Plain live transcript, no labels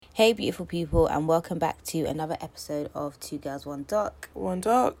Hey beautiful people, and welcome back to another episode of Two Girls One Doc. One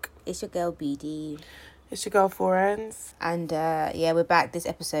Doc. It's your girl BD. It's your girl Forens. And we're back. This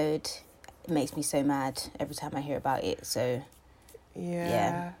episode makes me so mad every time I hear about it. So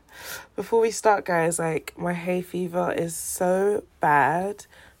Yeah. Before we start, guys, my hay fever is so bad.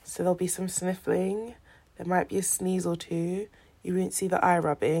 So there'll be some sniffling. There might be a sneeze or two. You won't see the eye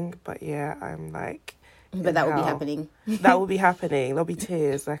rubbing, but yeah, I'm But that will be happening. That will be happening. There'll be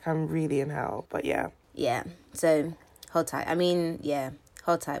tears. I'm really in hell. But yeah. Yeah. So hold tight.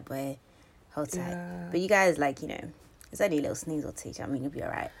 Hold tight, boy. Hold tight. Yeah. But you guys, it's only a little sneeze or two. You'll be all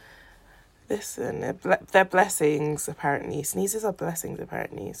right. Listen, they're blessings, apparently. Sneezes are blessings,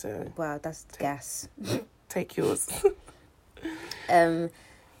 apparently. So Wow, that's gas. take yours.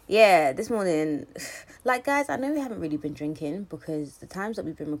 This morning, guys, I know we haven't really been drinking because the times that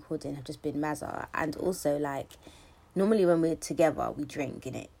we've been recording have just been mazza, and also normally when we're together we drink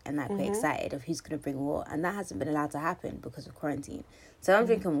in it and we're excited of who's gonna bring what, and that hasn't been allowed to happen because of quarantine. So I'm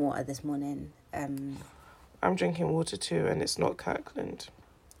drinking water this morning. I'm drinking water too, and it's not Kirkland.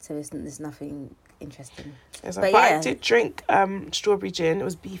 So there's nothing interesting. But I did drink strawberry gin. It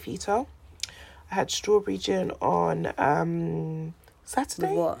was Beefeater. I had strawberry gin on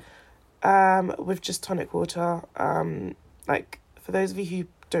Saturday. With what? With just tonic water. For those of you who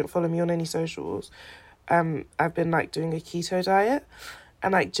don't follow me on any socials, I've been doing a keto diet,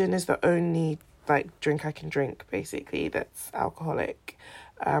 and gin is the only drink I can drink basically that's alcoholic,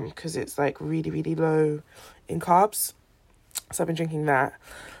 because it's really, really low in carbs. So I've been drinking that.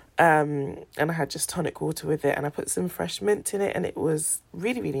 And I had just tonic water with it, and I put some fresh mint in it, and it was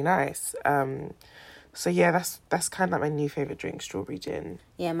really, really nice. So yeah, that's kind of my new favourite drink, strawberry gin.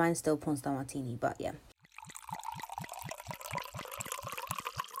 Yeah, mine's still Porn Star Martini, but yeah.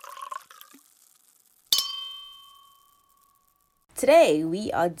 Today we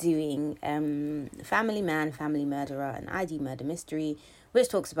are doing Family Man, Family Murderer, an ID murder mystery, which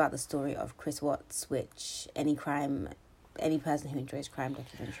talks about the story of Chris Watts, which any person who enjoys crime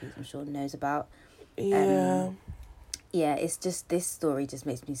documentaries, I'm sure, knows about. Yeah. It's just, this story just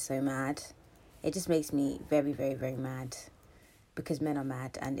makes me so mad. It just makes me very, very, very mad, because men are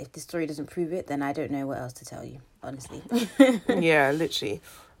mad, and if this story doesn't prove it, then I don't know what else to tell you, honestly. Yeah, literally.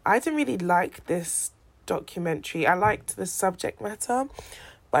 I didn't really like this documentary. I liked the subject matter,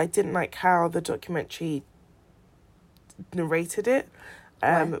 but I didn't like how the documentary narrated it.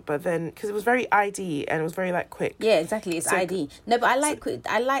 Right. But then, because it was very ID and it was very quick. Yeah, exactly. It's ID. No, but I like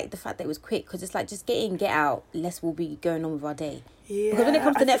the fact that it was quick, because it's just get out, less will be going on with our day. Yeah. Because when it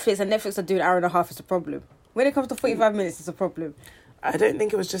comes to Netflix, and Netflix are doing an hour and a half, it's a problem. When it comes to 45 minutes, it's a problem. I don't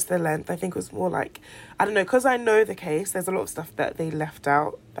think it was just the length. I think it was more I don't know, because I know the case, there's a lot of stuff that they left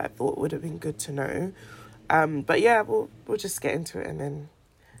out that I thought would have been good to know. But yeah, we'll just get into it and then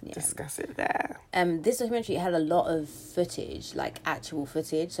discuss it there. This documentary had a lot of footage, actual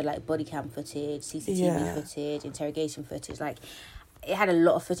footage, so body cam footage, CCTV footage, interrogation footage. It had a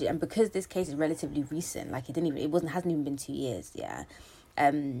lot of footage, and because this case is relatively recent, hasn't even been 2 years.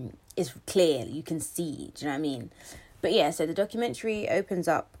 It's clear, you can see. Do you know what I mean? But yeah, so the documentary opens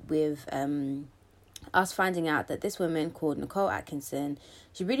up with us finding out that this woman called Nicole Atkinson,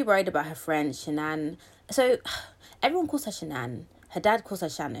 she's really worried about her friend Shanann. So everyone calls her Shanann. Her dad calls her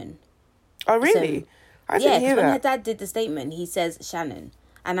Shannon. Oh, really? So, I didn't hear that. When her dad did the statement, he says Shannon.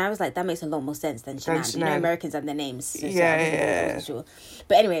 And I was like, that makes a lot more sense than Shanann. You know, Americans have their names. So I wasn't sure.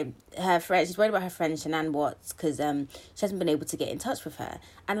 But anyway, she's worried about her friend Shanann Watts, because she hasn't been able to get in touch with her.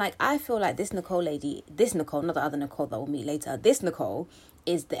 And I feel like this Nicole, not the other Nicole that we'll meet later, this Nicole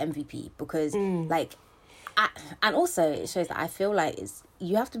is the MVP, because and also it shows that I feel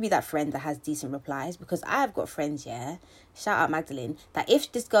you have to be that friend that has decent replies, because I have got friends, shout out Magdalene, that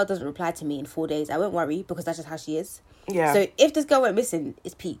if this girl doesn't reply to me in 4 days, I won't worry, because that's just how she is. Yeah. So if this girl went missing,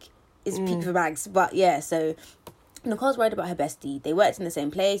 it's peak. It's peak for Mags. But yeah, so Nicole's worried about her bestie. They worked in the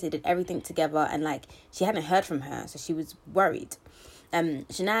same place. They did everything together, and she hadn't heard from her, so she was worried.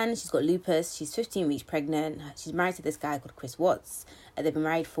 Shanann, she's got lupus. She's 15 weeks pregnant. She's married to this guy called Chris Watts. They've been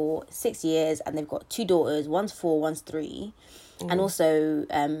married for 6 years, and they've got 2 daughters. One's 4, one's 3. And also,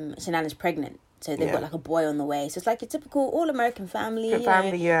 Shanann is pregnant. So they've got a boy on the way. So it's a typical all-American family. Good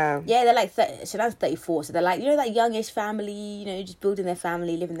family, yeah. Yeah, they're Shanann's 34. So they're that youngish family, just building their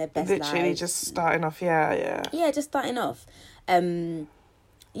family, living their best lives. Literally just starting off, yeah. Yeah, just starting off. It's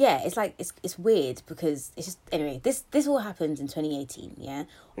weird, because it's just, anyway, this all happened in 2018, yeah?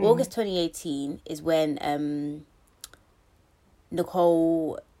 August 2018 is when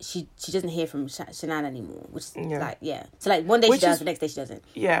Nicole, she doesn't hear from Shanann anymore, which is So one day she does, the next day she doesn't.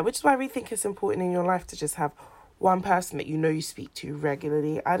 Yeah, which is why we think it's important in your life to just have one person that you speak to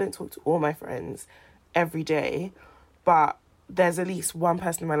regularly. I don't talk to all my friends every day, but there's at least one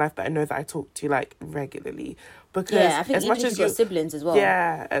person in my life that I know that I talk to, like, regularly. Because I think as much as your siblings as well.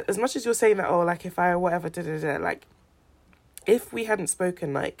 Yeah, as much as you're saying that, oh, like, if I whatever, like, if we hadn't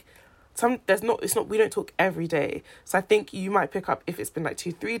spoken, like, we don't talk every day. So I think you might pick up if it's been, like,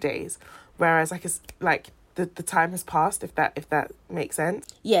 2-3 days, whereas, like, it's, like, the time has passed, if that makes sense.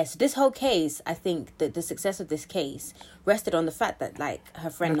 Yes, this whole case, I think that the success of this case rested on the fact that, like, her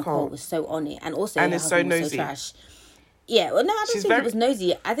friend Nicole was so on it, and also her husband was so trash. Yeah, well, no, I don't think it was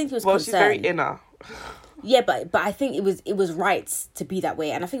nosy. I think it was concerned. She's very inner. Yeah, but I think it was right to be that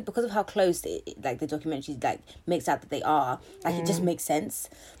way, and I think because of how close like the documentary like makes out that they are, like it just makes sense.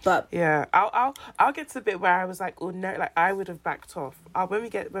 But yeah, I'll get to the bit where I was like, oh no, like I would have backed off. When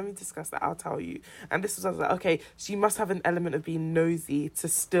we discuss that, I'll tell you. And this was, I was like, okay, so you must have an element of being nosy to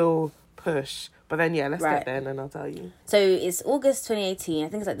still push. But then let's get there and then I'll tell you. So it's August 2018. I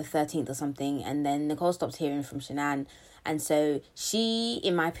think it's like the 13th or something, and then Nicole stops hearing from Shanann. And so she,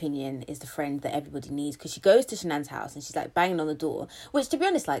 in my opinion, is the friend that everybody needs, because she goes to Shanann's house and she's like banging on the door, which, to be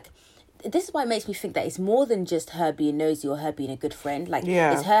honest, like, this is why it makes me think that it's more than just her being nosy or her being a good friend. Like,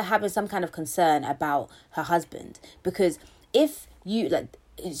 it's her having some kind of concern about her husband. Because if you, like,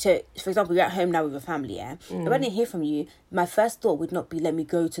 so, for example, you're at home now with your family, If I didn't hear from you, my first thought would not be, let me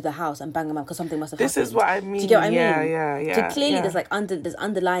go to the house and bang them up because something must have happened. This is what I mean. Do you get what I mean? Yeah. So clearly there's, like, there's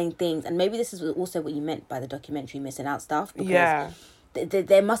underlying things. And maybe this is also what you meant by the documentary missing out stuff. Because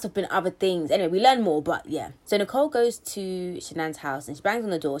there must have been other things. Anyway, we learn more, but yeah. So Nicole goes to Shanann's house and she bangs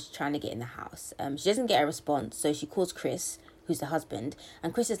on the door. She's trying to get in the house. She doesn't get a response, so she calls Chris, who's the husband.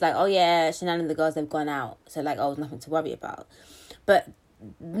 And Chris is like, oh yeah, Shanann and the girls, they've gone out. So, like, there's nothing to worry about. But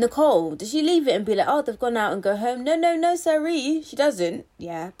Nicole, does she leave it and be like, oh, they've gone out and go home? No, sorry. She doesn't.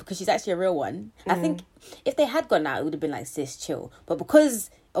 Yeah, because she's actually a real one. I think if they had gone out, it would have been like, sis, chill. But because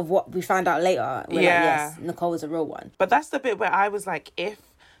of what we found out later, we're like, yes, Nicole was a real one. But that's the bit where I was like, if,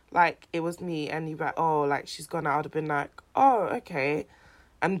 like, it was me and you were like, oh, like, she's gone out, I would have been like, oh, okay,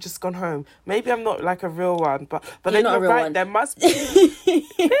 and just gone home. Maybe I'm not, like, a real one, but then you're right, one. There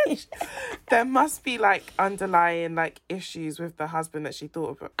must be, like, underlying, like, issues with the husband that she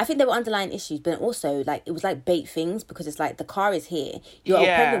thought about. I think there were underlying issues, but also, like, it was, like, bait things, because it's, like, the car is here. You're a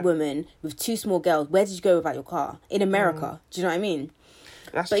pregnant woman with 2 small girls. Where did you go without your car? In America. Do you know what I mean?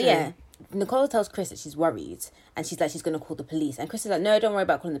 That's true. Yeah, Nicole tells Chris that she's worried, and she's like, she's going to call the police. And Chris is like, no, don't worry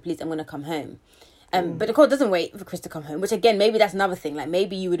about calling the police. I'm going to come home. But Nicole doesn't wait for Chris to come home, which, again, maybe that's another thing. Like,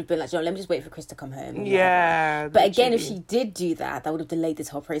 maybe you would have been like, let me just wait for Chris to come home. Yeah. But again, if she did do that, that would have delayed this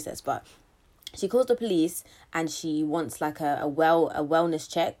whole process. But she calls the police and she wants, like, a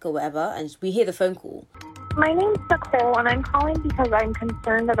wellness check or whatever. And we hear the phone call. My name's Nicole, and I'm calling because I'm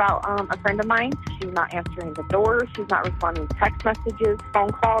concerned about a friend of mine. She's not answering the door. She's not responding to text messages, phone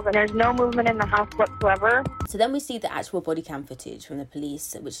calls, and there's no movement in the house whatsoever. So then we see the actual body cam footage from the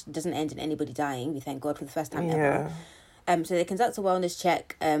police, which doesn't end in anybody dying. We thank God for the first time ever. So they conduct a wellness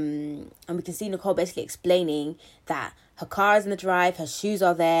check, and we can see Nicole basically explaining that her car is in the drive, her shoes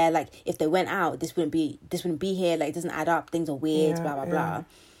are there. Like, if they went out, this wouldn't be here. Like, it doesn't add up. Things are weird. Blah blah blah.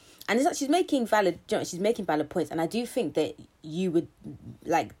 And it's like she's making valid points, and I do think that you would,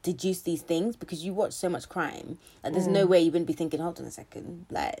 like, deduce these things because you watch so much crime. Like, there's no way you wouldn't be thinking, hold on a second,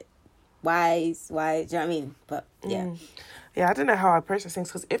 like, why? Do you know what I mean? But yeah. Yeah, I don't know how I process things,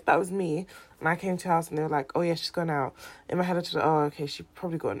 because if that was me and I came to a house and they were like, oh yeah, she's gone out, in my head I just like, oh okay, she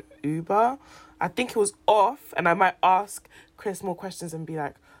probably got an Uber. I think it was off, and I might ask Chris more questions and be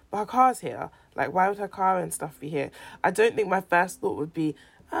like, but her car's here. Like, why would her car and stuff be here? I don't think my first thought would be,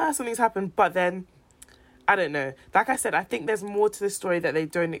 something's happened. But then, I don't know. Like I said, I think there's more to the story that they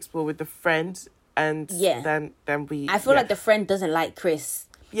don't explore with the friend, and then we... I feel like the friend doesn't like Chris.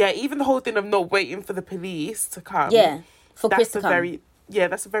 Yeah, even the whole thing of not waiting for the police to come. Yeah, for Chris to come.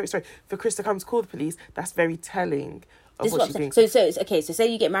 That's a very... Sorry, for Chris to come to call the police, that's very telling of what she thinks. So okay, so say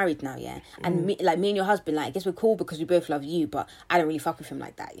you get married now, yeah? And me and your husband, like, I guess we're cool because we both love you, but I don't really fuck with him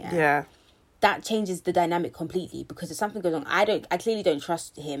like that, yeah? Yeah. That changes the dynamic completely, because if something goes on, I clearly don't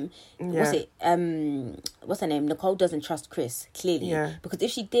trust him. Yeah. What's her name? Nicole doesn't trust Chris, clearly. Yeah. Because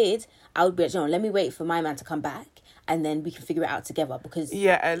if she did, I would be like, let me wait for my man to come back and then we can figure it out together, because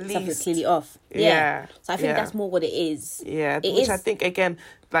at something's least clearly off. Yeah. So I think that's more what it is. Yeah. I think, again,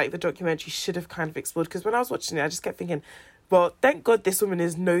 like, the documentary should have kind of explored, because when I was watching it, I just kept thinking, well, thank God this woman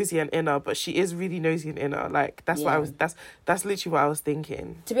is nosy and inner, but she is really nosy and inner. Like, that's what I was... That's literally what I was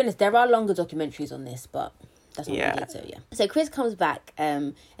thinking. To be honest, there are longer documentaries on this, but That's what we did, so yeah. So Chris comes back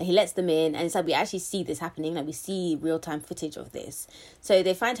and he lets them in, and it's like we actually see this happening, like we see real-time footage of this. So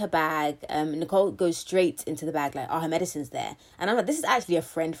they find her bag, Nicole goes straight into the bag like, her medicine's there. And I'm like, this is actually a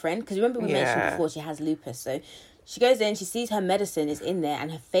friend, because remember we mentioned before she has lupus. So she goes in, she sees her medicine is in there, and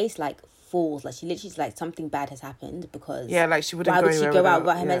her face like falls, like she literally like something bad has happened, because like she wouldn't why would she go out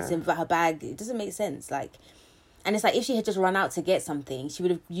without her medicine, without her bag? It doesn't make sense. Like, and it's like if she had just run out to get something, she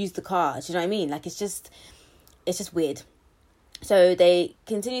would have used the car. Do you know what I mean? Like, it's just weird. So they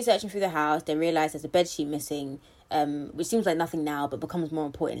continue searching through the house. They realise there's a bedsheet missing, which seems like nothing now, but becomes more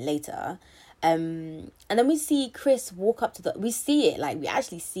important later. And then we see Chris walk up to we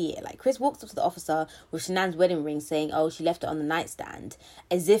actually see it. Like, Chris walks up to the officer with Shanann's wedding ring, saying, oh, she left it on the nightstand,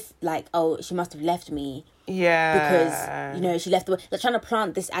 as if like, oh, she must have left me. Yeah. Because, she left they're trying to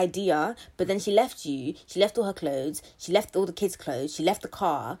plant this idea, but then she left you. She left all her clothes. She left all the kids' clothes. She left the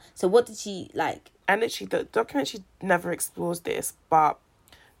car. So what did she, like... And literally, the documentary never explores this, but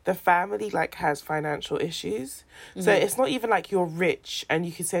the family, like, has financial issues. Mm-hmm. So it's not even like you're rich and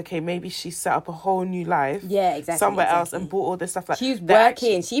you can say, okay, maybe she set up a whole new life. Yeah, exactly. Somewhere else and bought all this stuff. Like, she was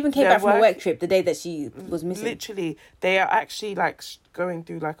working. She even came back from a work trip the day that she was missing. Literally, they are actually, like, going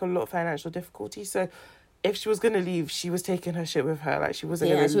through, like, a lot of financial difficulty. So if she was going to leave, she was taking her shit with her. Like, she wasn't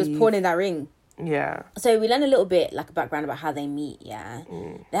going to leave. Yeah, she was pawning that ring. Yeah. So we learn a little bit, like, a background about how they meet, yeah.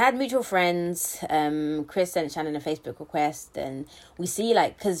 They had mutual friends. Chris sent Shannon a Facebook request, and we see,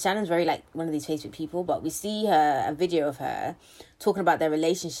 like, because Shannon's very, like, one of these Facebook people, but we see a video of her talking about their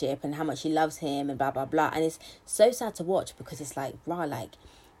relationship and how much she loves him and blah, blah, blah. And it's so sad to watch, because it's like, rah, like,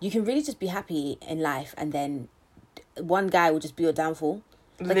 you can really just be happy in life, and then one guy will just be your downfall.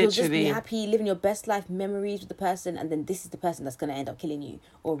 Like, you'll just be happy, living your best life memories with the person, and then this is the person that's going to end up killing you,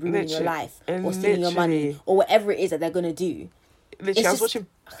 or ruining your life, or stealing your money, or whatever it is that they're going to do. Literally, I was watching...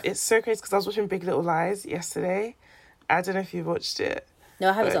 It's so crazy, because I was watching Big Little Lies yesterday. I don't know if you watched it. No,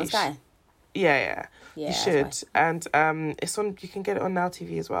 I have it on Sky. Yeah, you should. And it's on... You can get it on Now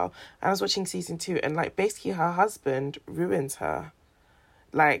TV as well. And I was watching season 2, and, like, basically her husband ruins her.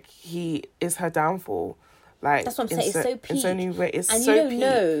 Like, he is her downfall. Like, that's what I'm saying. It's so peak. And you don't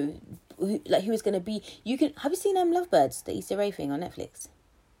know who it's going to be. Have you seen Lovebirds, the Issa Rae thing on Netflix?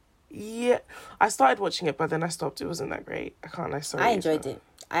 Yeah, I started watching it, but then I stopped. It wasn't that great. I can't lie. Sorry. I enjoyed it.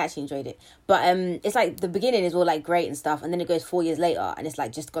 I actually enjoyed it. But it's like the beginning is all like great and stuff, and then it goes 4 years later and it's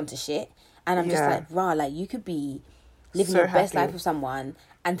like just gone to shit. And I'm just like, rah, like, you could be living your best life with someone,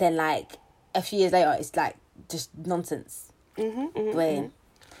 and then like a few years later it's like just nonsense.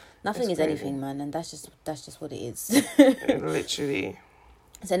 Nothing is anything, man, and that's just what it is. Literally.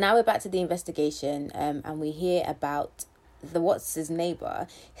 So now we're back to the investigation, and we hear about what's his neighbour.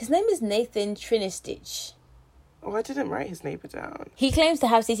 His name is Nathan Trinistich. Oh, I didn't write his neighbour down. He claims to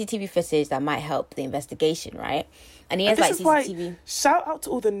have CCTV footage that might help the investigation, right? And he has like CCTV. Shout out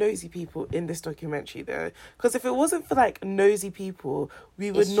to all the nosy people in this documentary, though, because if it wasn't for like nosy people, we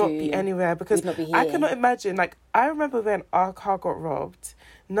would not be anywhere. Because I cannot imagine. Like, I remember when our car got robbed.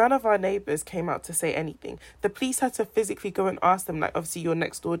 None of our neighbours came out to say anything. The police had to physically go and ask them, like, obviously, you're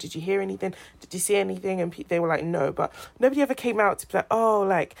next door. Did you hear anything? Did you see anything? And they were like, no. But nobody ever came out to be like, oh,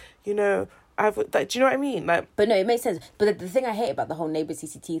 like, you know, do you know what I mean? Like, but no, it makes sense. But the thing I hate about the whole neighbour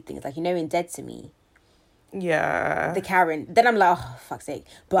CCTV thing is, like, in Dead to Me. Yeah. The Karen. Then I'm like, oh, fuck's sake.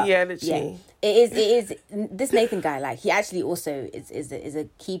 But yeah, literally. Yeah, it is. This Nathan guy, like, he actually also is a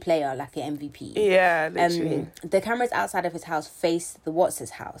key player, like an MVP. Yeah, literally. The cameras outside of his house face the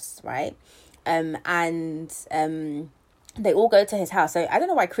Watts' house, right? And they all go to his house. So I don't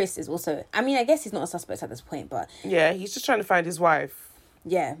know why Chris is also... I mean, I guess he's not a suspect at this point, but... Yeah, he's just trying to find his wife.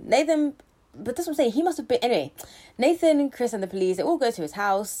 Yeah, Nathan... But that's what I'm saying. He must have been... Anyway, Nathan, Chris and the police, they all go to his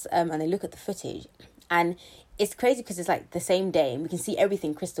house and they look at the footage. And it's crazy because it's like the same day and we can see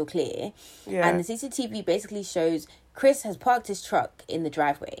everything crystal clear. Yeah. And the CCTV basically shows Chris has parked his truck in the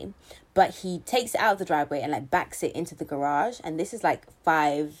driveway, but he takes it out of the driveway and like backs it into the garage. And this is like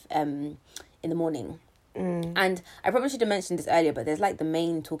 5 in the morning. And I probably should have mentioned this earlier, but there's like the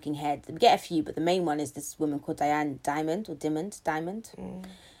main talking head. We get a few, but the main one is this woman called Diane Diamond.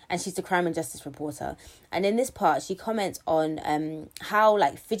 And she's the crime and justice reporter. And in this part, she comments on how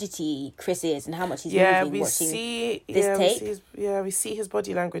like fidgety Chris is and how much he's moving watching this tape. We see his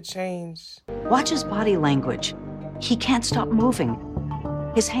body language change. Watch his body language. He can't stop moving.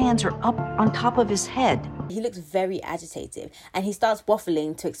 His hands are up on top of his head. He looks very agitated, and he starts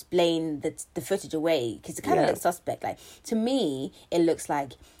waffling to explain the footage away because it kind of looks suspect. Like, to me, it looks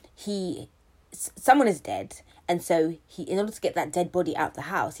like someone is dead. And so in order to get that dead body out the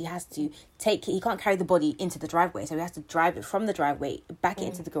house, he has to he can't carry the body into the driveway. So he has to drive it from the driveway, back it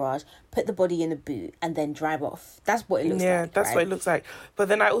into the garage, put the body in the boot, and then drive off. That's what it looks like. Yeah, that's what it looks like. But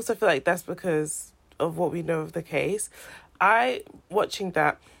then I also feel like that's because of what we know of the case. Watching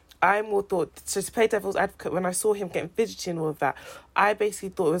that, I more thought, so to play devil's advocate, when I saw him getting fidgety and all of that, I basically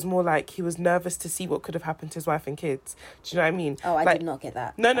thought it was more like he was nervous to see what could have happened to his wife and kids. Do you know what I mean? Oh, I did not get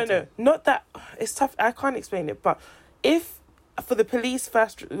that. No. Not that. It's tough. I can't explain it. But if, for the police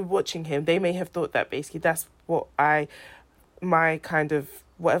first watching him, they may have thought that basically that's what my kind of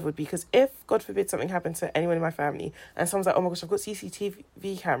whatever would be. Because if, God forbid, something happened to anyone in my family and someone's like, oh my gosh, I've got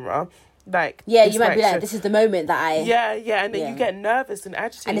CCTV camera, like, yeah, you might be like, this is the moment that I and then you get nervous and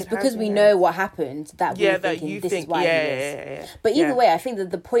agitated, and it's because we know what happened that we're thinking this is why he is. But either way, I think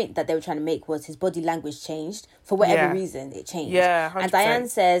that the point that they were trying to make was his body language changed for whatever reason. It changed. 100%. And Diane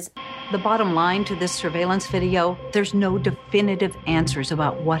says, the bottom line to this surveillance video, there's no definitive answers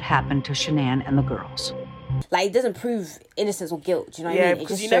about what happened to Shanann and the girls. Like, it doesn't prove innocence or guilt. Do you know what I mean? Yeah,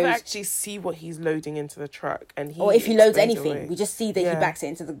 because you never actually see what he's loading into the truck, or if he loads anything, we just see that he backs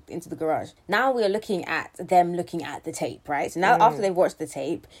it into the garage. Now we are looking at them looking at the tape, right? So now after they've watched the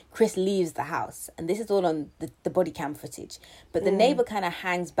tape, Chris leaves the house, and this is all on the body cam footage. But the neighbor kind of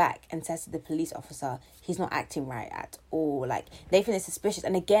hangs back and says to the police officer, he's not acting right at all. Like, Nathan is suspicious.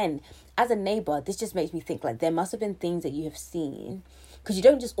 And again, as a neighbor, this just makes me think like there must have been things that you have seen. Because you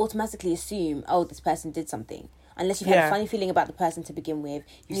don't just automatically assume, oh, this person did something. Unless you've had a funny feeling about the person to begin with.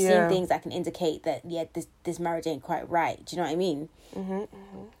 You've seen things that can indicate that, this marriage ain't quite right. Do you know what I mean?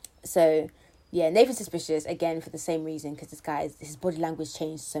 So, Nathan's suspicious, again, for the same reason. Because his body language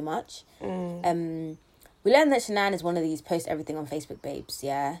changed so much. We learned that Shanann is one of these post everything on Facebook babes,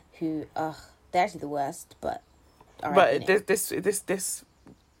 who, they're actually the worst, but... But this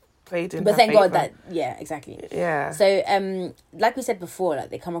played in but thank God that exactly. So like we said before, like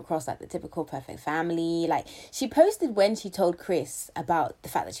they come across like the typical perfect family. Like, she posted when she told Chris about the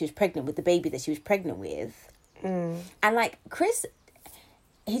fact that she was pregnant with the baby that she was pregnant with, and like Chris,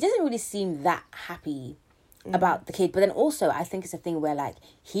 he doesn't really seem that happy about the kid. But then also I think it's a thing where like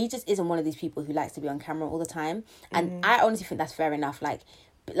he just isn't one of these people who likes to be on camera all the time, and I honestly think that's fair enough. Like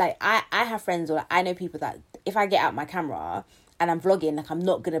I have friends, or like, I know people that if I get out my camera and I'm vlogging, like, I'm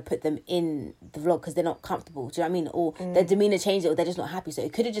not going to put them in the vlog because they're not comfortable. Do you know what I mean? Or their demeanour changes, or they're just not happy. So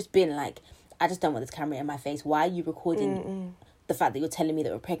it could have just been like, I just don't want this camera in my face. Why are you recording the fact that you're telling me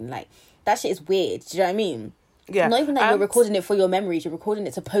that we're pregnant? Like, that shit is weird. Do you know what I mean? Yeah. Not even that you're recording it for your memories. You're recording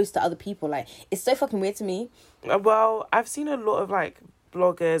it to post to other people. Like, it's so fucking weird to me. Well, I've seen a lot of, like,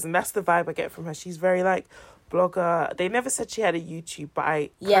 bloggers, and that's the vibe I get from her. She's very, like... blogger. They never said she had a YouTube,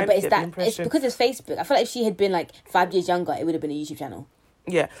 but it's because it's Facebook. I feel like if she had been like 5 years younger, it would have been a YouTube channel.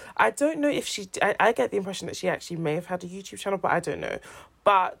 Yeah, I don't know if I get the impression that she actually may have had a YouTube channel, but I don't know.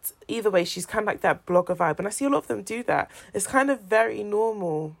 But either way, she's kind of like that blogger vibe, and I see a lot of them do that. It's kind of very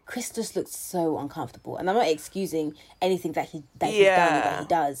normal. Chris just looks so uncomfortable, and I'm not excusing anything that he's done or that he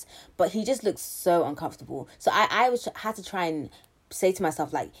does, but he just looks so uncomfortable. So I had to try and say to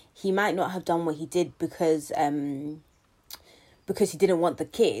myself, like, he might not have done what he did because he didn't want the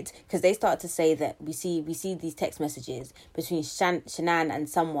kid, because they start to say that we see these text messages between Shanann and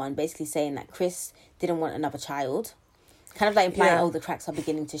someone basically saying that Chris didn't want another child, kind of like implying the cracks are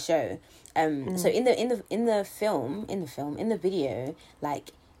beginning to show. So in the video,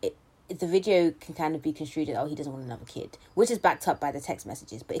 like the video can kind of be construed as, he doesn't want another kid, which is backed up by the text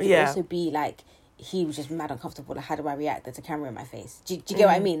messages, but it can also be like he was just mad uncomfortable. Like, how do I react? There's a camera in my face. Do you get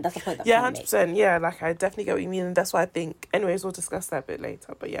what I mean? That's the point. 100%. Yeah, like, I definitely get what you mean, and that's why I think. Anyways, we'll discuss that a bit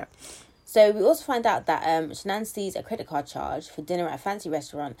later. But yeah. So we also find out that Shanann sees a credit card charge for dinner at a fancy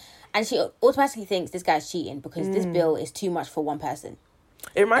restaurant, and she automatically thinks this guy's cheating because this bill is too much for one person.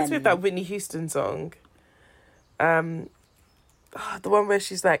 It reminds me of that Whitney Houston song. The one where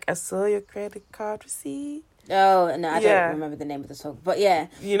she's like, "I saw your credit card receipt." Oh no, I don't remember the name of the song, but yeah,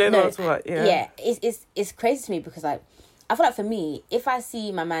 you know what? Yeah, it's crazy to me because like I feel like for me, if I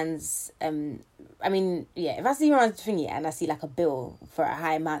see my man's if I see my man's thingy and I see like a bill for a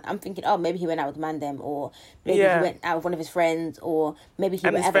high amount, I'm thinking, oh, maybe he went out with Mandem, or maybe he went out with one of his friends, or maybe he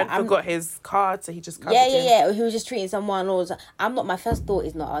his friend forgot his card, so he just covered or he was just treating someone, or my first thought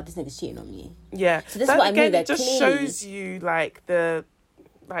is not, this nigga's cheating on me. Yeah, so this is what I mean. It just shows you like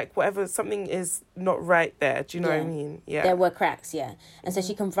whatever, something is not right there. Do you know what I mean? Yeah. There were cracks, yeah. And so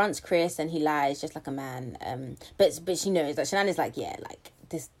she confronts Chris and he lies just like a man. But she knows that Shanann is like,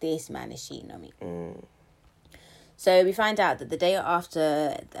 this man is cheating on me. So we find out that the day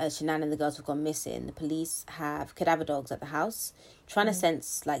after Shanann and the girls have gone missing, the police have cadaver dogs at the house trying to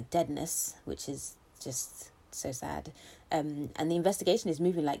sense like deadness, which is just So sad. And the investigation is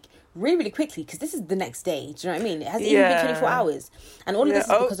moving like really, really quickly because this is the next day. Do you know what I mean? It hasn't even been 24 hours. And all of this is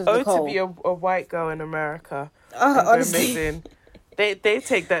because of Nicole. To be a white girl in America. Oh, honestly. Amazing. They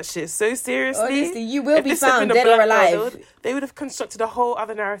take that shit so seriously. Honestly, you will be found dead or alive. They would have constructed a whole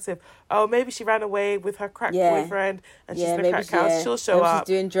other narrative. Oh, maybe she ran away with her crack boyfriend and she's in a crack house. She'll show up.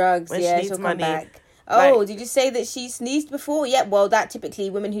 She's doing drugs. When she needs she'll money. come back. Oh, did you say that she sneezed before? Yeah, well, that typically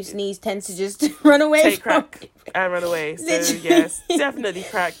women who sneeze tend to just run away. Take crack and run away. So, yes, definitely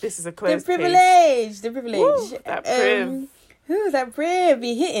crack. This is a closed case. The privilege. Woo, that priv. That priv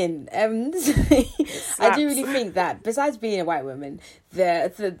be hitting. I do really think that, besides being a white woman,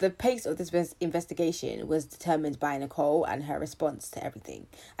 the pace of this investigation was determined by Nicole and her response to everything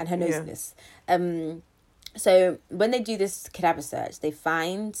and her nosiness. So, when they do this cadaver search, they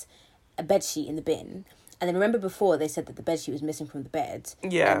find a bedsheet in the bin, and then remember before they said that the bedsheet was missing from the bed.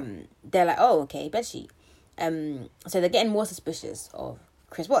 They're like, oh, okay, bedsheet. So they're getting more suspicious of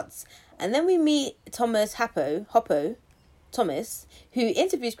Chris Watts, and then we meet Thomas Thomas, who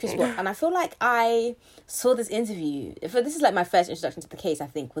interviews Chris Watts, and I feel like I saw this interview. This is like my first introduction to the case. I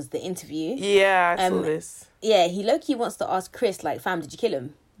think was the interview. Yeah, I saw this. Yeah, he low-key wants to ask Chris, like, fam, did you kill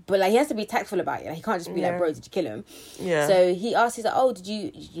him? But, like, he has to be tactful about it. Like, he can't just be like, bro, did you kill him? Yeah. So he asks, he's like, oh, did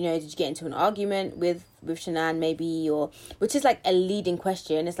you get into an argument with Shanann, maybe? Or, which is, like, a leading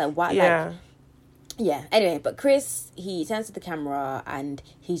question. It's like, why? Yeah. Yeah. Anyway, but Chris, he turns to the camera and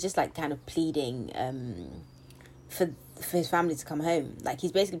he's just, like, kind of pleading for his family to come home. Like,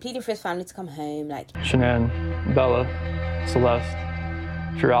 he's basically pleading for his family to come home. Like, Shanann, Bella,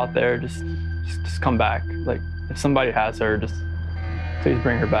 Celeste, if you're out there, just come back. Like, if somebody has her, just please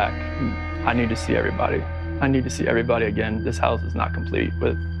bring her back. I need to see everybody. I need to see everybody again. This house is not complete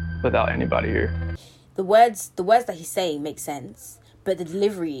without anybody here. The words that he's saying make sense, but the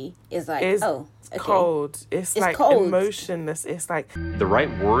delivery is like, okay. Cold. It's like cold. Emotionless. It's like the right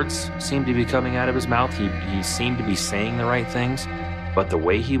words seemed to be coming out of his mouth. He seemed to be saying the right things, but the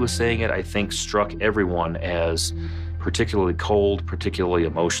way he was saying it, I think, struck everyone as particularly cold, particularly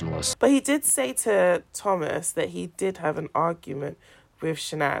emotionless. But he did say to Thomas that he did have an argument with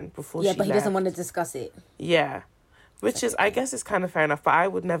Shanann before she left. Yeah, but he doesn't want to discuss it. Yeah. Which is, I guess it's kind of fair enough, but I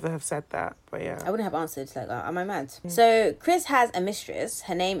would never have said that. But yeah. I wouldn't have answered like that. Am I mad? So Chris has a mistress.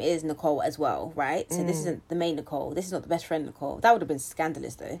 Her name is Nicole as well, right? So this isn't the main Nicole. This is not the best friend Nicole. That would have been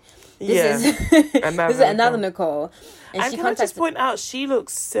scandalous though. This is another Nicole. And can I just point out, she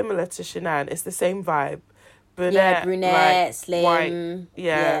looks similar to Shanann. It's the same vibe. Brunette, like, slim. White.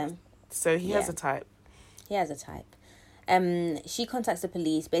 Yeah. So he has a type. He has a type. She contacts the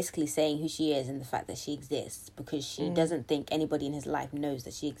police basically saying who she is and the fact that she exists because she doesn't think anybody in his life knows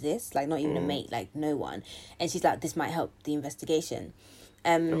that she exists, like not even a mate, like no one. And she's like, this might help the investigation.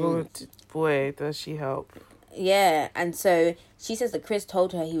 Oh boy, does she help. Yeah, and so she says that Chris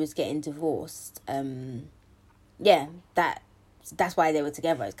told her he was getting divorced. That's why they were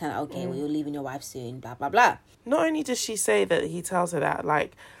together. It's kind of, okay, well, you're leaving your wife soon, blah, blah, blah. Not only does she say that he tells her that,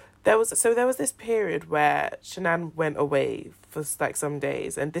 like, there was this period where Shanann went away for like some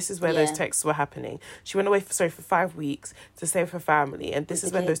days, and this is where those texts were happening. She went away for 5 weeks to stay with her family, and this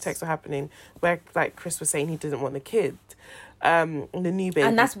is when those texts were happening, where like Chris was saying he didn't want the kid, the new baby,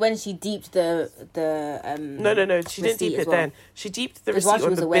 and that's when she deeped the No, she didn't deep it then. She deeped the receipt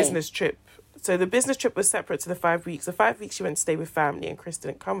on the business trip. So the business trip was separate to the 5 weeks. The 5 weeks she went to stay with family and Chris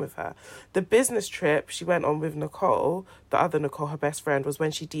didn't come with her. The business trip she went on with Nicole, the other Nicole, her best friend, was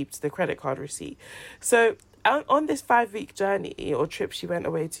when she deeped the credit card receipt. So on this 5 week journey or trip she went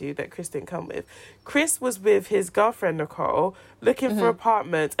away to that Chris didn't come with, Chris was with his girlfriend Nicole looking for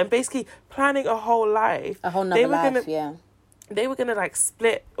apartments and basically planning a whole life. A whole nother life, They were gonna like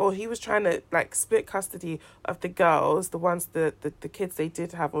split, or he was trying to like split custody of the girls, the ones the kids they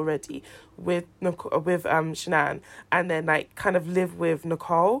did have already with Shanann, and then like kind of live with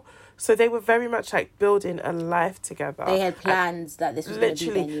Nicole. So they were very much like building a life together. They had plans that this was going to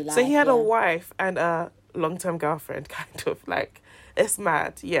be their new life. So he had a wife and a long-term girlfriend, kind of like, it's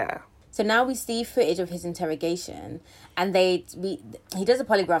mad, yeah. So now we see footage of his interrogation, and he does a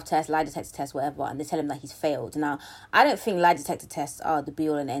polygraph test, lie detector test, whatever, and they tell him that he's failed. Now, I don't think lie detector tests are the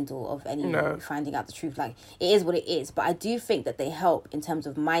be-all and end-all of any finding out the truth. Like, it is what it is, but I do think that they help in terms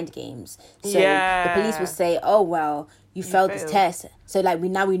of mind games. So the police will say, oh, well, you failed this test. So, like, we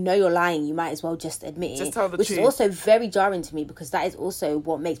know you're lying. You might as well just admit it. Tell the which truth. is also very jarring to me, because that is also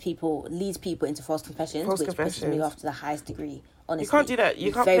what leads people into false confessions, which pisses me off to the highest degree. Honestly. You can't do that.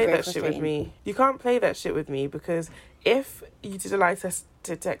 You can't play that shit with me. You can't play that shit with me, because if you did a lie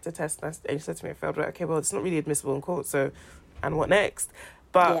detector test and you said to me I failed, okay, well, it's not really admissible in court, so, and what next?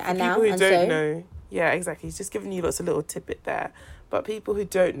 But for people who don't know, Yeah, exactly. He's just giving you lots of little tidbit there. But people who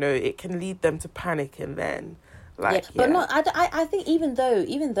don't know, it can lead them to panic and then, like, but no, I think even though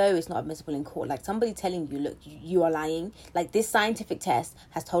it's not admissible in court, like somebody telling you, look, you are lying, like this scientific test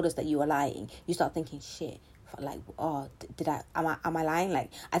has told us that you are lying, you start thinking, shit, like, oh, am I lying? Like,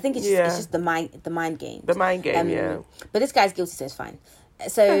 I think it's just the mind game. The mind game, yeah. But this guy's guilty, so it's fine.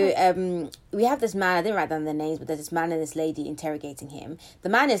 So we have this man, I didn't write down the names, but there's this man and this lady interrogating him. The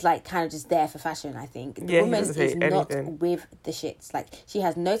man is like kind of just there for fashion, I think. The woman is not with the shits. Like, she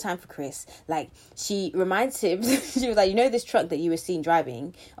has no time for Chris. Like, she reminds him, she was like, you know this truck that you were seen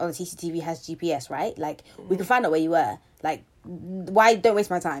driving on the CCTV has GPS, right? Like, we can find out where you were. Like, why don't waste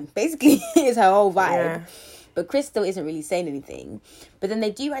my time? Basically, is her whole vibe. Yeah. But Chris still isn't really saying anything. But then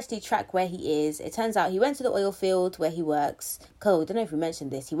they do actually track where he is. It turns out he went to the oil field where he works. Cole, I don't know if we mentioned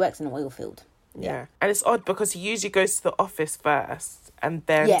this. He works in an oil field. Yeah. And it's odd because he usually goes to the office first and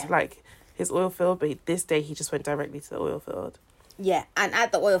then to, like, his oil field. But this day he just went directly to the oil field. Yeah. And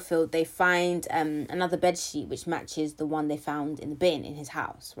at the oil field, they find another bedsheet which matches the one they found in the bin in his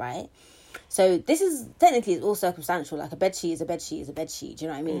house, right? So this is technically it's all circumstantial. Like, a bedsheet is a bedsheet is a bedsheet. Do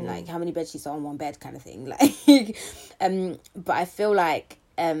you know what I mean? Like, how many bedsheets are on one bed, kind of thing. Like, but I feel like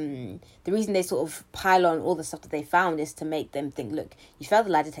the reason they sort of pile on all the stuff that they found is to make them think, look, you failed the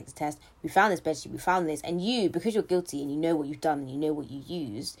lie detector test. We found this bedsheet. We found this, and you, because you're guilty and you know what you've done and you know what you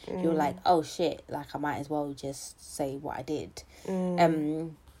used, you're like, oh shit, like I might as well just say what I did.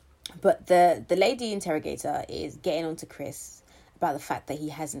 But the lady interrogator is getting on to Chris about the fact that he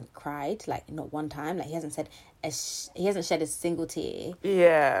hasn't cried, like, not one time, like he hasn't shed a single tear.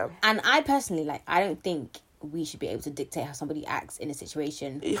 Yeah. And I personally, like, I don't think we should be able to dictate how somebody acts in a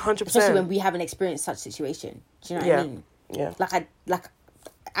situation, 100%, especially when we haven't experienced such situation. Do you know what I mean? Yeah.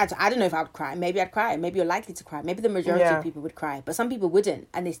 I don't know if I would cry. Maybe I'd cry. Maybe you're likely to cry. Maybe the majority of people would cry, but some people wouldn't,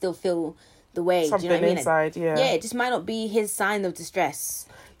 and they still feel the way. Something do you know what inside, I mean? Yeah, it just might not be his sign of distress.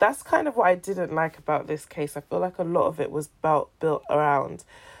 That's kind of what I didn't like about this case. I feel like a lot of it was built around,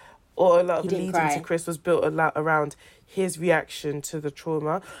 or a lot of leading to Chris was built around his reaction to the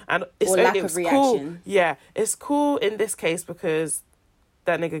trauma. And it's lack of reaction. Cool. Yeah, it's cool in this case because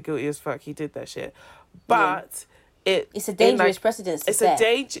that nigga guilty as fuck. He did that shit. But it's a dangerous precedent.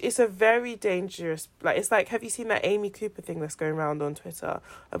 It's a very dangerous. Like, it's like, have you seen that Amy Cooper thing that's going around on Twitter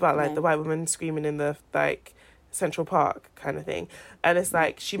about like the white woman screaming in the like Central Park kind of thing? And it's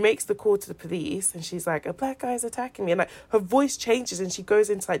like, she makes the call to the police and she's like, a black guy is attacking me, and like her voice changes and she goes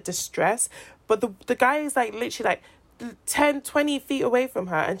into like distress, but the guy is like literally like 10-20 feet away from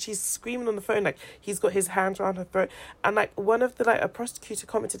her and she's screaming on the phone, like he's got his hands around her throat. And like one of the like a prosecutor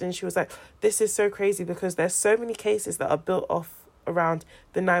commented and she was like, this is so crazy because there's so many cases that are built off around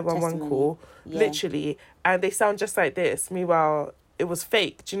the 911 call, literally, and they sound just like this, meanwhile it was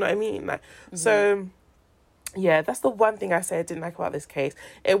fake. Do you know what I mean? Like, so yeah, that's the one thing I say I didn't like about this case.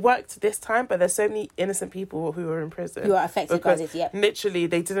 It worked this time, but there's so many innocent people who are in prison who are affected by this. Literally,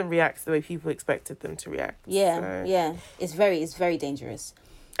 they didn't react the way people expected them to react. It's very dangerous.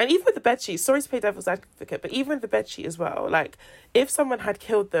 And even with the bedsheet, sorry to play devil's advocate, but even with the bedsheet as well, like, if someone had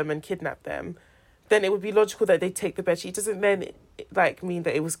killed them and kidnapped them, then it would be logical that they take the bedsheet. It doesn't then like mean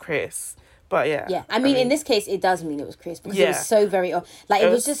that it was Chris. But yeah. I mean, in this case, it does mean it was Chris because it was so very, like, it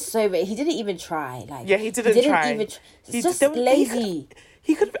was just so. He didn't even try. Like, he didn't try. It's just lazy.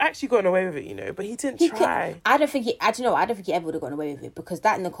 He could have actually gotten away with it, you know, but he didn't try. I don't think he ever would have gotten away with it because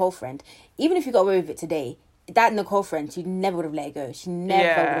that Nicole friend, even if he got away with it today, that Nicole friend, she never would have let it go. She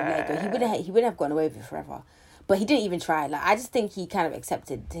never would have let it go. He wouldn't have gotten away with it forever. But he didn't even try. Like, I just think he kind of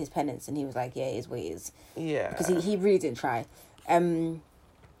accepted his penance and he was like, yeah, it is what it is. Yeah. Because he really didn't try.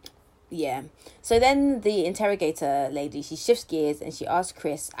 Yeah. So then the interrogator lady, she shifts gears and she asks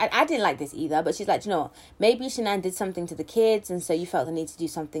Chris, I didn't like this either, but she's like, you know what? Maybe Shanann did something to the kids and so you felt the need to do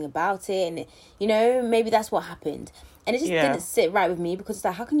something about it. And, you know, maybe that's what happened. And it just didn't sit right with me because it's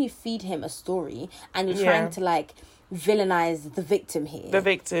like, how can you feed him a story and you're trying to, like, villainize the victim here? The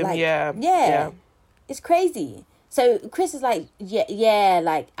victim, like, yeah. It's crazy. So Chris is like,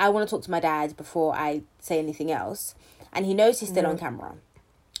 like, I want to talk to my dad before I say anything else. And he knows he's still on camera.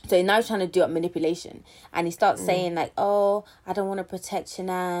 So now he's trying to do up manipulation. And he starts saying, like, oh, I don't want to protect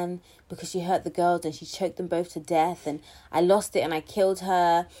Shanann because she hurt the girls and she choked them both to death. And I lost it and I killed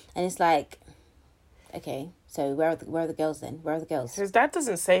her. And it's like, okay, so where are the girls then? Where are the girls? His dad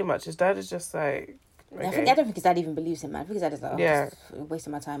doesn't say much. His dad is just like... Okay. I don't think his dad even believes him, man. I think his dad is like, just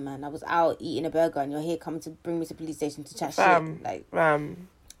wasting my time, man. I was out eating a burger and you're here coming to bring me to the police station to chat shit. Like,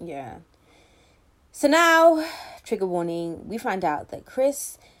 yeah. So now, trigger warning, we find out that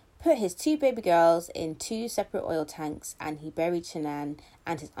Chris put his 2 baby girls in 2 separate oil tanks and he buried Shanann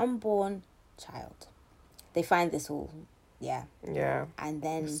and his unborn child. They find this all, Yeah. and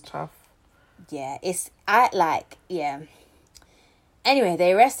then It's tough. yeah, Anyway,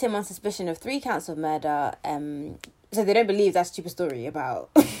 they arrest him on suspicion of 3 counts of murder. So they don't believe that stupid story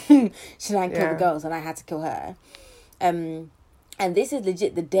about Shanann killed the girls and I had to kill her. And this is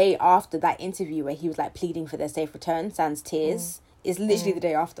legit the day after that interview where he was like pleading for their safe return, sans tears. It's literally the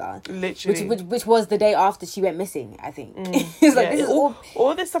day after. Literally. Which was the day after she went missing, I think. It's like, this is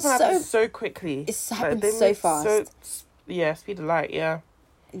all this stuff happened so quickly. It's happened so fast. Speed of light, yeah.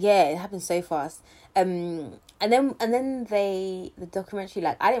 Yeah, it happened so fast. And then the documentary,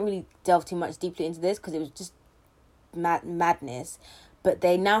 like, I didn't really delve too much deeply into this because it was just madness. But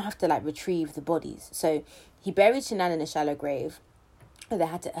they now have to, like, retrieve the bodies. So he buried Shanann in a shallow grave. They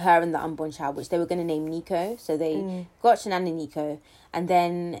had her and the unborn child, which they were going to name Nico. So they got Shanann and Nico, and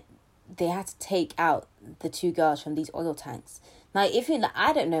then they had to take out the 2 girls from these oil tanks. Now,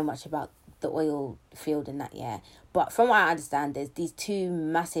 I don't know much about the oil field in that year, but from what I understand, there's these 2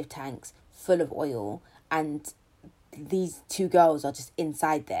 massive tanks full of oil, and these 2 girls are just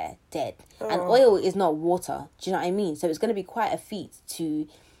inside there, dead. And oil is not water. Do you know what I mean? So it's going to be quite a feat to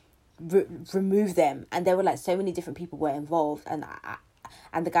remove them. And there were like so many different people were involved,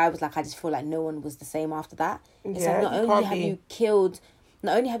 and the guy was like, I just feel like no one was the same after that. It's like not only have you killed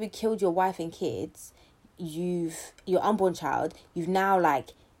your wife and kids, your unborn child, you've now, like,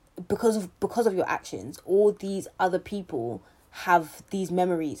 because of your actions, all these other people have these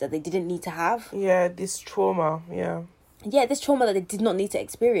memories that they didn't need to have. Yeah, this trauma, yeah. Yeah, this trauma that they did not need to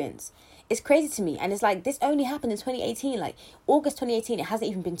experience. It's crazy to me. And it's like, this only happened in 2018. Like, August 2018, it hasn't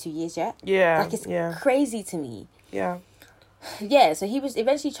even been 2 years yet. Yeah, like, it's crazy to me. Yeah. Yeah, so he was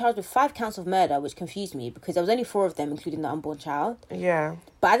eventually charged with 5 counts of murder, which confused me because there was only 4 of them, including the unborn child. Yeah.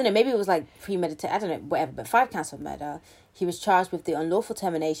 But I don't know, maybe it was like premeditated, I don't know, whatever, but 5 counts of murder. He was charged with the unlawful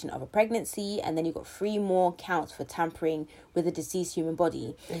termination of a pregnancy, and then you got 3 more counts for tampering with a deceased human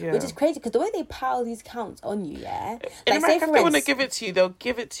body, which is crazy because the way they pile these counts on you, in America, if they want to give it to you, they'll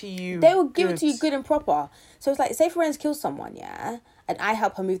give it to you. They will give it to you good and proper. So it's like, say Ferenz kills someone, and I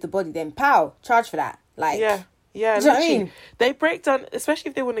help her move the body, then pow, charge for that. Like, yeah. Yeah, do you know what I mean? They break down, especially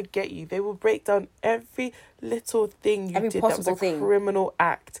if they want to get you, they will break down every little thing you did that was a criminal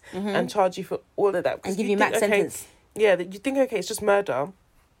act and charge you for all of that. And give you max sentence. Yeah, you think, okay, it's just murder.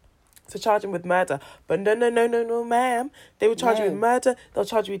 So charge him with murder. But no, ma'am. They will charge you with murder. They'll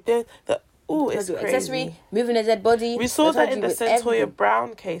charge you with this. It's crazy. Accessory, moving a dead body. We saw that in the Centoya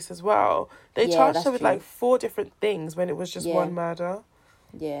Brown case as well. They charged her with like 4 different things when it was just one murder.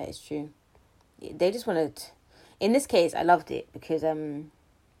 Yeah, it's true. They just wanted... In this case, I loved it because, it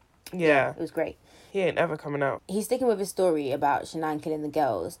was great. He ain't ever coming out. He's sticking with his story about Shanann killing the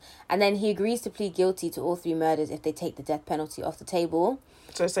girls, and then he agrees to plead guilty to all 3 murders if they take the death penalty off the table.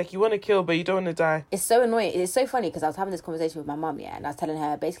 So it's like, you want to kill, but you don't want to die. It's so annoying. It's so funny because I was having this conversation with my mum, and I was telling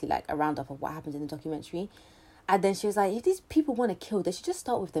her basically like a roundup of what happens in the documentary. And then she was like, if these people want to kill, they should just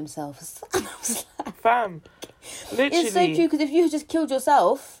start with themselves. And I was like, fam, literally. It's so true, because if you had just killed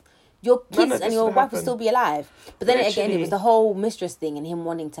yourself, your kids and your wife would still be alive. But then again, it was the whole mistress thing and him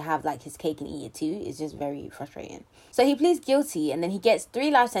wanting to have like his cake and eat it too. It's just very frustrating. So he pleads guilty, and then he gets 3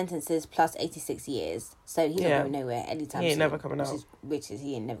 life sentences plus 86 years. So he's not going nowhere anytime soon. He ain't never coming out.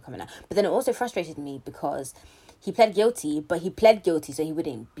 He ain't never coming out. But then it also frustrated me because he pled guilty, but he pled guilty so he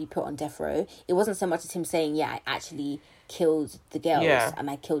wouldn't be put on death row. It wasn't so much as him saying, I actually killed the girls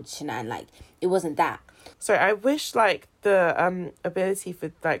and I killed Shanann. Like, it wasn't that. So I wish like the ability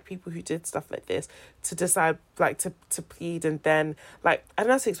for like people who did stuff like this to decide like to plead, and then like, I don't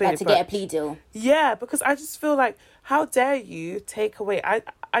know how to explain it, to get a plea deal. Yeah, because I just feel like, how dare you take away...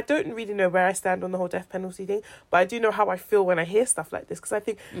 I don't really know where I stand on the whole death penalty thing, but I do know how I feel when I hear stuff like this, because I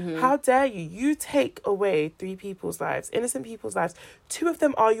think, how dare you take away 3 people's lives, innocent people's lives. 2 of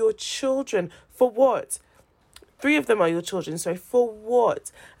them are your children. For what? 3 of them are your children, so for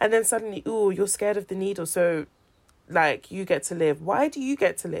what? And then suddenly, you're scared of the needle, so like, you get to live. Why do you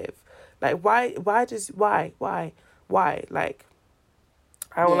get to live? Like, why? Like,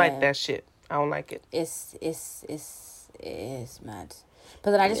 I don't like that shit. I don't like it. It's mad.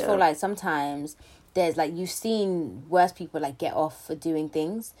 But then I just feel like sometimes there's like, you've seen worse people like get off for doing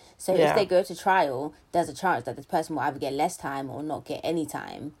things. So if they go to trial, there's a chance that this person will either get less time or not get any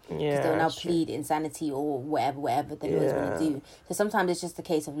time. Because they will now plead insanity or whatever the lawyer's going to do. So sometimes it's just a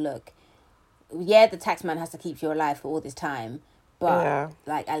case of, look, the taxman has to keep you alive for all this time. But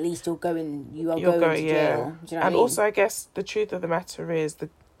like, at least you are going to jail. Do you know what I mean? Also, I guess the truth of the matter is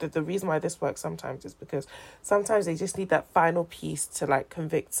the the reason why this works sometimes is because sometimes they just need that final piece to like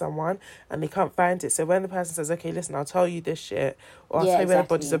convict someone and they can't find it. So when the person says, okay, listen, I'll tell you this shit, or I'll tell you where the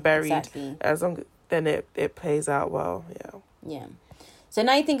bodies are buried, as long then it plays out well. Yeah. So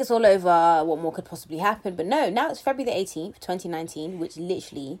now you think it's all over, what more could possibly happen? But no, now it's February the 18th, 2019, which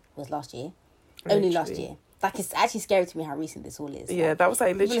literally was last year. Only last year. Like, it's actually scary to me how recent this all is. Yeah, like, that was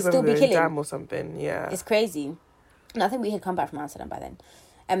like literally when we were in Dam or something. Yeah. It's crazy. And I think we had come back from Amsterdam by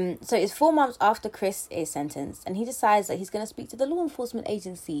then. So it's 4 months after Chris is sentenced, and he decides that he's going to speak to the law enforcement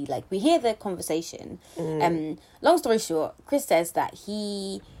agency. Like, we hear the conversation. Long story short, Chris says that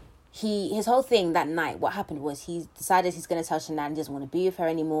his whole thing that night, what happened was he decided he's going to tell Shanann he doesn't want to be with her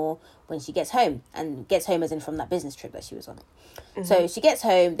anymore when she gets home, and gets home as in from that business trip that she was on. So she gets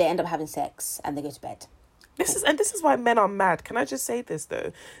home, they end up having sex, and they go to bed. This is why men are mad. Can I just say this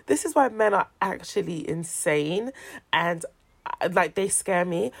though? This is why men are actually insane, and like they scare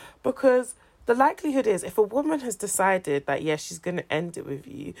me, because the likelihood is if a woman has decided that, yeah, she's going to end it with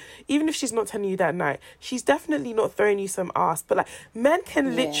you, even if she's not telling you that night, she's definitely not throwing you some ass. But like, men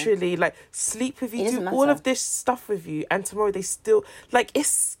can literally like sleep with you, do all of this stuff with you, and tomorrow they still, like,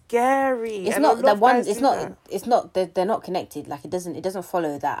 it's scary. It's not that one, it's not, they're not connected. Like, it doesn't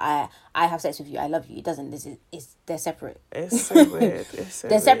follow that I have sex with you, I love you. It doesn't. They're separate. It's so weird.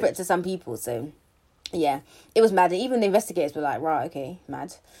 They're separate to some people, so... Yeah, it was mad. Even the investigators were like, right, okay,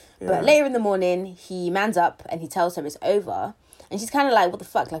 mad. Yeah. But later in the morning, he mans up and he tells her it's over. And she's kind of like, what the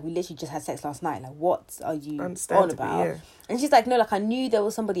fuck? Like, we literally just had sex last night. Like, what are you on about? Yeah. And she's like, no, like, I knew there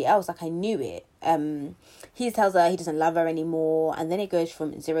was somebody else. Like, I knew it. He tells her he doesn't love her anymore. And then it goes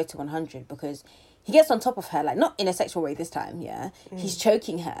from 0 to 100 because he gets on top of her. Like, not in a sexual way this time, yeah? He's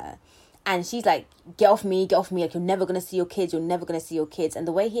choking her. And she's like, get off me, like, you're never going to see your kids, And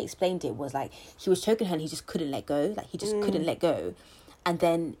the way he explained it was like, he was choking her and he just couldn't let go. Like, he just couldn't let go. And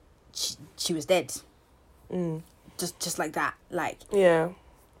then she was dead. Just like that. Like, yeah.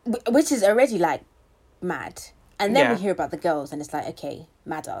 Which is already, like, mad. And then we hear about the girls and it's like, okay,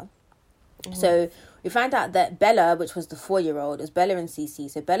 madder. So we find out that Bella, which was the 4-year-old, it was Bella and Cece.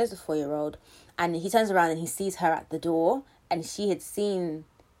 So Bella's the 4-year-old. And he turns around and he sees her at the door. And she had seen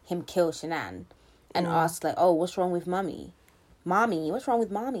him kill Shanann and ask like, oh, what's wrong with mommy? What's wrong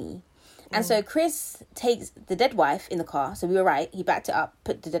with mommy? And so Chris takes the dead wife in the car. So we were right. He backed it up,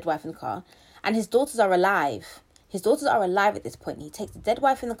 put the dead wife in the car. And his daughters are alive. At this point. He takes the dead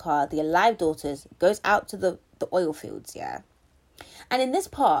wife in the car, the alive daughters, goes out to the oil fields, yeah. And in this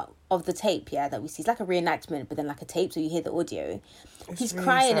part of the tape, yeah, that we see, it's like a reenactment, but then like a tape, so you hear the audio. He's really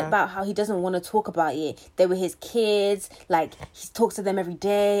crying about how he doesn't want to talk about it. They were his kids. Like, he talks to them every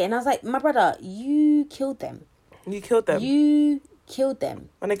day. And I was like, my brother, you killed them. And again,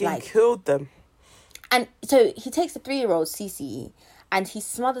 like, killed them. And so he takes the 3-year-old, Cece, and he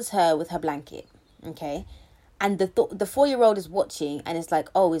smothers her with her blanket, okay? And the 4-year-old is watching, and it's like,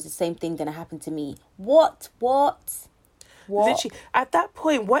 oh, is the same thing going to happen to me? What? Literally, at that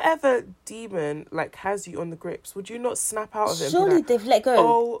point, whatever demon like has you on the grips, would you not snap out of it? Surely like, they've let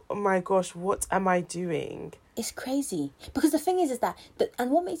go. Oh my gosh, what am I doing? It's crazy. Because the thing is that,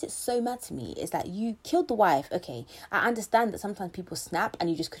 and what makes it so mad to me is that you killed the wife. Okay, I understand that sometimes people snap and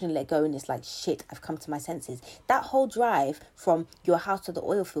you just couldn't let go and it's like, shit, I've come to my senses. That whole drive from your house to the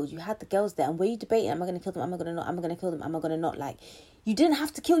oil field, you had the girls there and were you debating, am I going to kill them? Am I going to not? Am I going to kill them? Am I going to not? Like, you didn't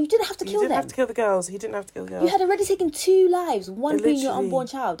have to kill them. You didn't have to kill the girls. He didn't have to kill the girls. You had already taken 2 lives, one being your unborn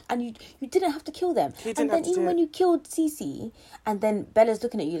child, and you didn't have to kill them. And then even when you killed Cece, and then Bella's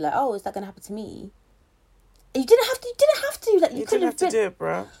looking at you like, oh, is that going to happen to me? You didn't have to. Like, you didn't have to do it,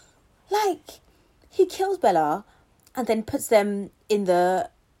 bro. Like, he kills Bella, and then puts them in the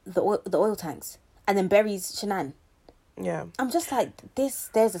oil tanks, and then buries Shanann. Yeah. I'm just like,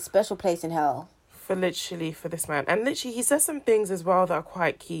 there's a special place in hell. For this man. And literally he says some things as well that are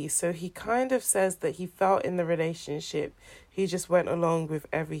quite key. So he kind of says that he felt in the relationship he just went along with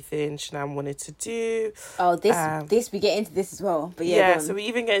everything Shanann wanted to do. Oh, we get into this as well. But so we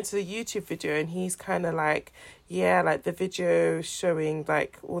even get into the YouTube video and he's kind of like, yeah, like the video showing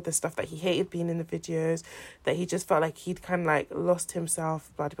like all the stuff that he hated being in the videos, that he just felt like he'd kind of like lost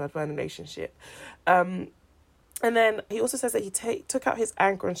himself, blah, blah, blah, in the relationship. And then he also says that he took out his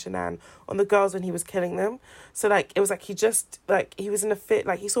anger on Shanann on the girls when he was killing them. So, like, it was like he just, like, he was in a fit,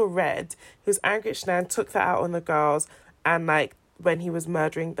 like, he saw red. He was angry at Shanann, took that out on the girls, and, like, when he was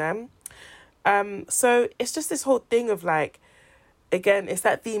murdering them. So, it's just this whole thing of, like, again, it's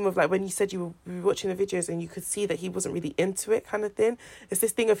that theme of, like, when you said you were watching the videos and you could see that he wasn't really into it kind of thing. It's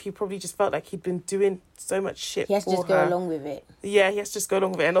this thing of he probably just felt like he'd been doing so much shit. He has to just go along with it. Yeah, he has to just go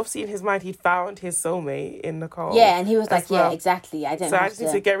along with it. And obviously in his mind, he'd found his soulmate in Nicole. Yeah, and he was like, yeah, exactly. I just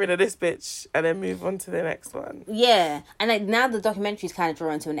need to get rid of this bitch and then move on to the next one. Yeah, and like now the documentary's kind of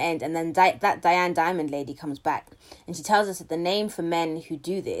drawing to an end, and then that Diane Diamond lady comes back, and she tells us that the name for men who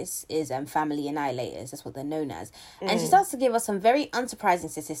do this is family annihilators. That's what they're known as. And she starts to give us some very unsurprising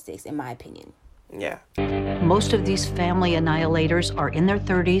statistics, in my opinion. Yeah. Most of these family annihilators are in their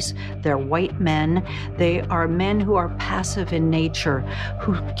 30s. They're white men. They are men who are passive in nature,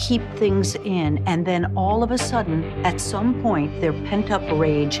 who keep things in, and then all of a sudden, at some point, their pent-up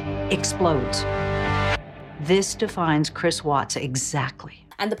rage explodes. This defines Chris Watts exactly.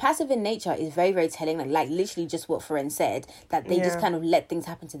 And the passive in nature is very, very telling. Like literally just what Ferenc said, that they just kind of let things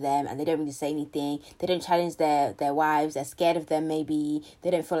happen to them and they don't really say anything. They don't challenge their wives. They're scared of them maybe.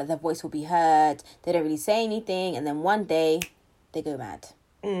 They don't feel like their voice will be heard. They don't really say anything. And then one day, they go mad.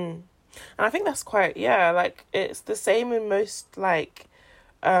 And I think that's quite, like, it's the same in most, like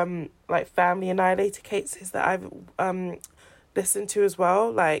family annihilator cases that I've listened to as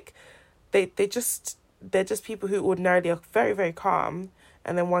well. Like, they're just people who ordinarily are very, very calm.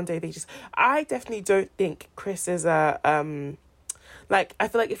 And then one day I definitely don't think Chris is I feel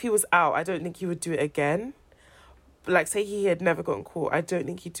like if he was out, I don't think he would do it again. Like, say he had never gotten caught, I don't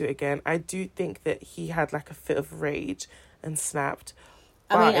think he'd do it again. I do think that he had, like, a fit of rage and snapped.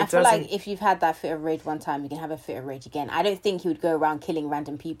 I feel like if you've had that fit of rage one time, you can have a fit of rage again. I don't think he would go around killing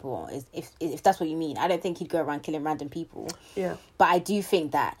random people, if that's what you mean. I don't think he'd go around killing random people. Yeah. But I do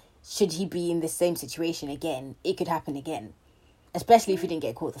think that, should he be in the same situation again, it could happen again. Especially if he didn't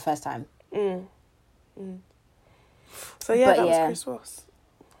get caught the first time. So that was Chris Watts.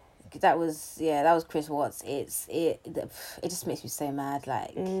 That was Chris Watts. It just makes me so mad.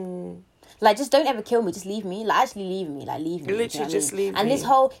 Like, just don't ever kill me. Just leave me. Like, actually leave me. Like, leave me. Literally, just leave me. And this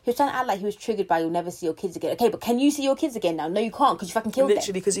whole, he was trying to act like he was triggered by you'll never see your kids again. Okay, but can you see your kids again now? No, you can't, because you fucking killed them.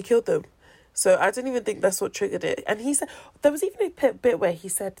 Literally, because you killed them. So I don't even think that's what triggered it. And he said, there was even a bit where he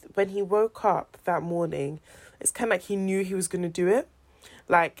said when he woke up that morning, it's kind of like he knew he was going to do it.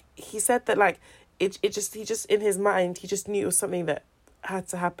 Like, he said that, like, he just in his mind, he just knew it was something that had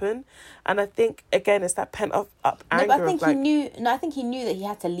to happen. And I think, again, it's that pent up anger. No, but I think he knew that he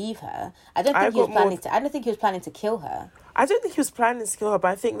had to leave her. I don't think he was planning to kill her. I don't think he was planning to kill her, but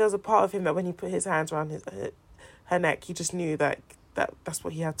I think there was a part of him that when he put his hands around her neck, he just knew that that's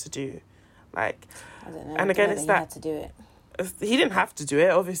what he had to do. Like, I don't know. And again, it's that he had to do it. He didn't have to do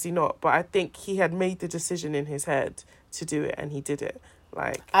it, obviously not, but I think he had made the decision in his head to do it, and he did it.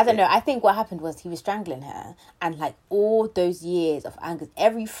 Like, I don't know. I think what happened was he was strangling her, and like all those years of anger,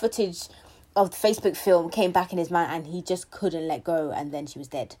 every footage of the Facebook film came back in his mind, and he just couldn't let go, and then she was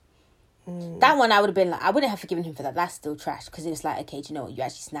dead. That one, I would have been like, I wouldn't have forgiven him for that. That's still trash, because it's like, okay, do you know what? You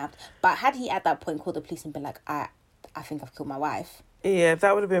actually snapped. But had he at that point called the police and been like, I think I've killed my wife. Yeah,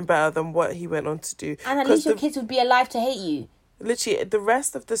 that would have been better than what he went on to do. And at least your kids would be alive to hate you. Literally, the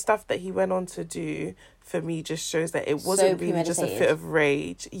rest of the stuff that he went on to do, for me, just shows that it wasn't really just a fit of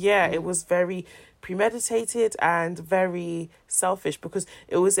rage. Yeah, it was very premeditated and very selfish, because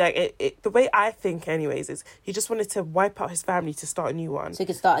it was like, the way I think anyways is he just wanted to wipe out his family to start a new one. So he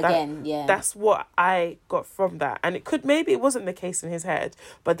could start again, yeah. That's what I got from that. And maybe it wasn't the case in his head,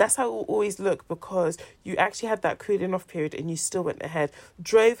 but that's how it will always look, because you actually had that cooling off period and you still went ahead,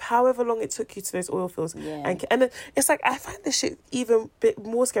 drove however long it took you to those oil fields. Yeah. And then it's like, I find this shit even a bit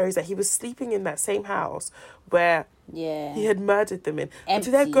more scary, is that he was sleeping in that same house where he had murdered them in. Empty,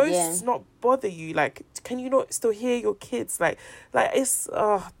 do their ghosts not bother you? Like, can you not still hear your kids? Like it's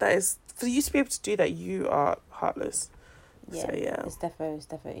that is, for you to be able to do that, you are heartless. Yeah, so, yeah. It's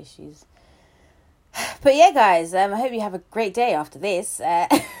definitely issues. But yeah, guys, I hope you have a great day after this.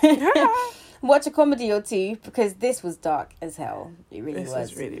 Watch a comedy or two, because this was dark as hell. It really was.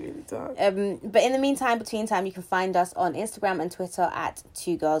 This was really, really dark. But in the meantime, between time, you can find us on Instagram and Twitter at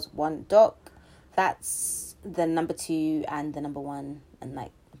 2girls1doc. That's the number 2 and the number 1, and like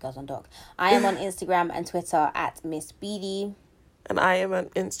Girls on Doc. I am on Instagram and Twitter at Miss Beady. And I am on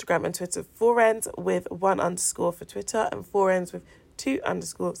Instagram and Twitter, 4ends with 1_ for Twitter and 4ends with 2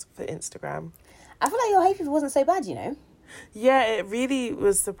 underscores for Instagram. I feel like your hay fever wasn't so bad, you know? Yeah, it really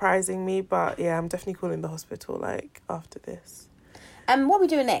was surprising me, but yeah, I'm definitely calling the hospital, like, after this. What are we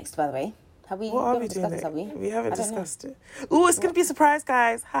doing next, by the way? What are we doing next? We haven't discussed it. Oh, it's going to be a surprise,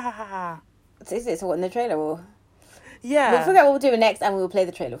 guys. Ha, ha, ha, ha. Is it? So what, in the trailer, or? Yeah. We'll figure out what we're doing next, and we'll play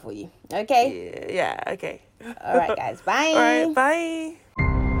the trailer for you. Okay? Yeah, okay. All right, guys. Bye. All right, bye.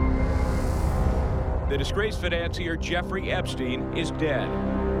 the disgraced financier Jeffrey Epstein is dead.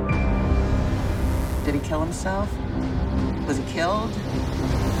 Did he kill himself? Was he killed?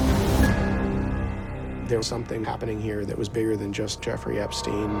 There was something happening here that was bigger than just Jeffrey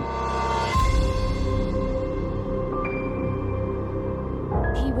Epstein.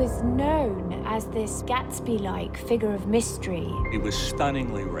 He was known as this Gatsby-like figure of mystery. He was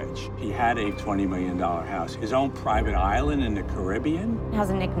stunningly rich. He had a $20 million house, his own private island in the Caribbean. He has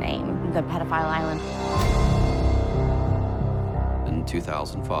a nickname, the Pedophile Island. In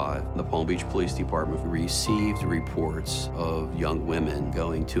 2005, the Palm Beach Police Department received reports of young women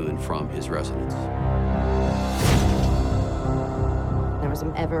going to and from his residence. There was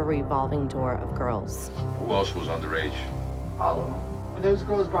an ever-revolving door of girls. Who else was underage? All of them. Those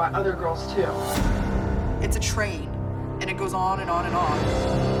girls brought other girls, too. It's a train, and it goes on and on and on.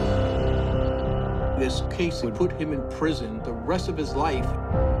 This case would put him in prison the rest of his life.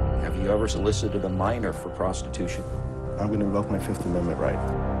 Have you ever solicited a minor for prostitution? I'm going to invoke my Fifth Amendment right.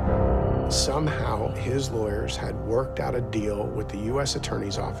 Somehow, his lawyers had worked out a deal with the U.S.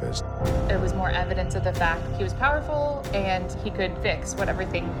 Attorney's Office. It was more evidence of the fact he was powerful and he could fix whatever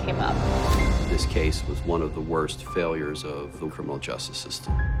thing came up. This case was one of the worst failures of the criminal justice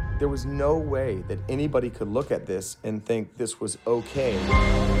system. There was no way that anybody could look at this and think this was okay.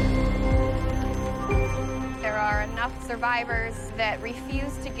 There are enough survivors that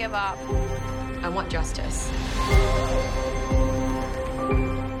refuse to give up. I want justice.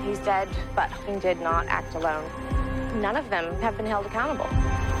 He's dead, but he did not act alone. None of them have been held accountable.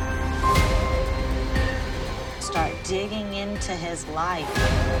 Start digging into his life,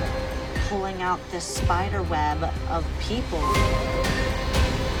 pulling out this spider web of people.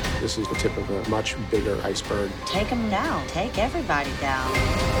 This is the tip of a much bigger iceberg. Take him down. Take everybody down.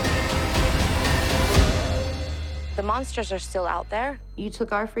 The monsters are still out there. You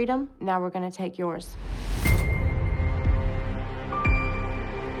took our freedom, now we're gonna take yours.